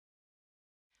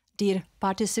Dear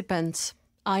participants,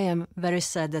 I am very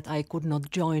sad that I could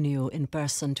not join you in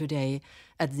person today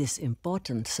at this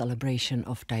important celebration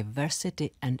of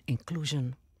diversity and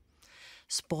inclusion.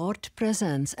 Sport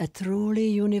presents a truly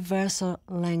universal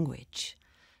language.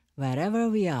 Wherever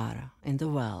we are in the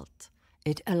world,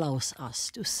 it allows us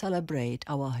to celebrate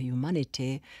our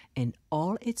humanity in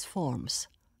all its forms,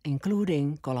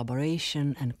 including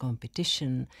collaboration and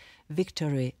competition,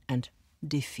 victory and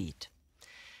defeat.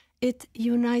 It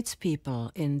unites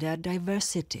people in their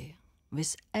diversity,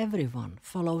 with everyone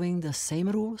following the same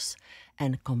rules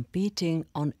and competing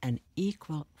on an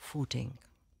equal footing.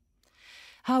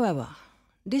 However,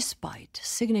 despite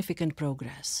significant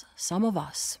progress, some of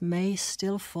us may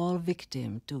still fall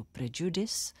victim to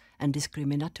prejudice and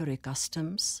discriminatory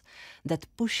customs that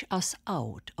push us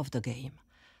out of the game,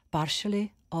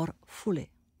 partially or fully.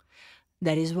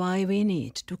 That is why we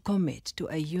need to commit to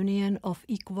a union of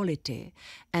equality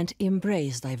and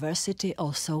embrace diversity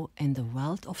also in the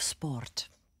world of sport.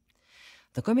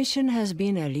 The Commission has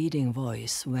been a leading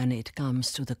voice when it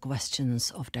comes to the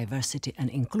questions of diversity and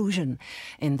inclusion.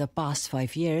 In the past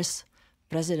 5 years,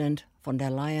 President von der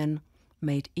Leyen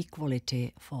made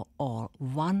equality for all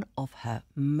one of her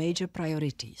major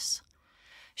priorities.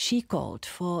 She called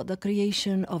for the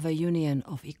creation of a union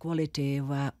of equality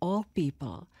where all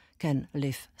people can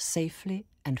live safely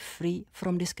and free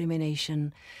from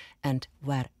discrimination, and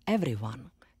where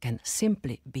everyone can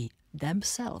simply be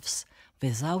themselves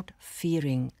without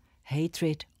fearing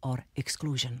hatred or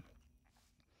exclusion.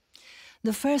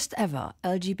 The first ever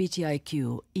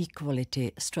LGBTIQ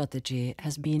equality strategy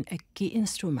has been a key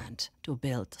instrument to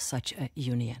build such a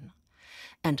union,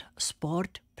 and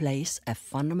sport plays a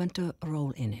fundamental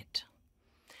role in it.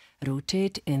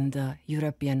 Rooted in the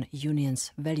European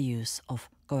Union's values of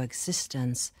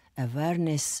coexistence,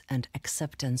 awareness and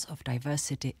acceptance of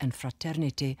diversity and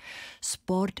fraternity,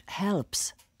 sport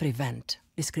helps prevent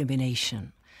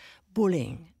discrimination,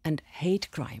 bullying and hate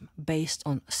crime based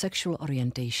on sexual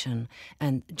orientation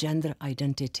and gender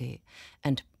identity,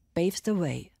 and paves the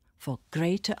way for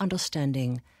greater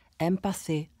understanding,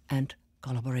 empathy and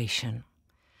collaboration.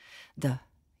 The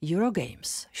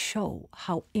EuroGames show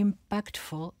how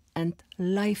impactful and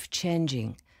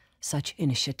life-changing such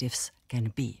initiatives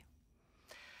can be.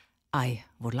 I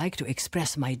would like to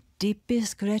express my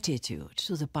deepest gratitude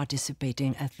to the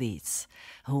participating athletes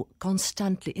who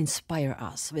constantly inspire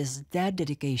us with their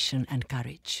dedication and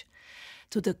courage,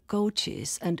 to the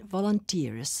coaches and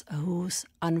volunteers whose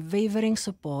unwavering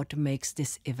support makes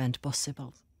this event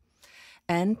possible,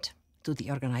 and to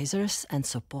the organizers and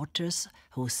supporters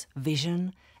whose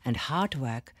vision and hard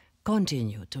work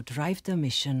continue to drive the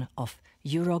mission of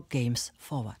EuroGames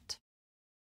forward.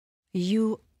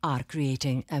 You are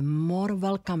creating a more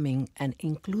welcoming and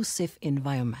inclusive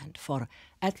environment for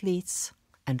athletes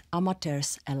and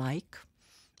amateurs alike,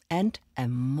 and a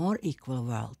more equal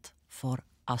world for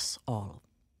us all.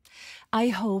 I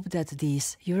hope that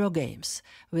these EuroGames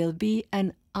will be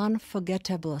an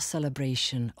unforgettable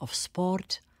celebration of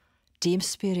sport, team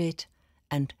spirit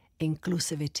and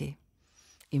inclusivity.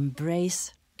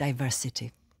 Embrace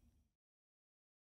diversity.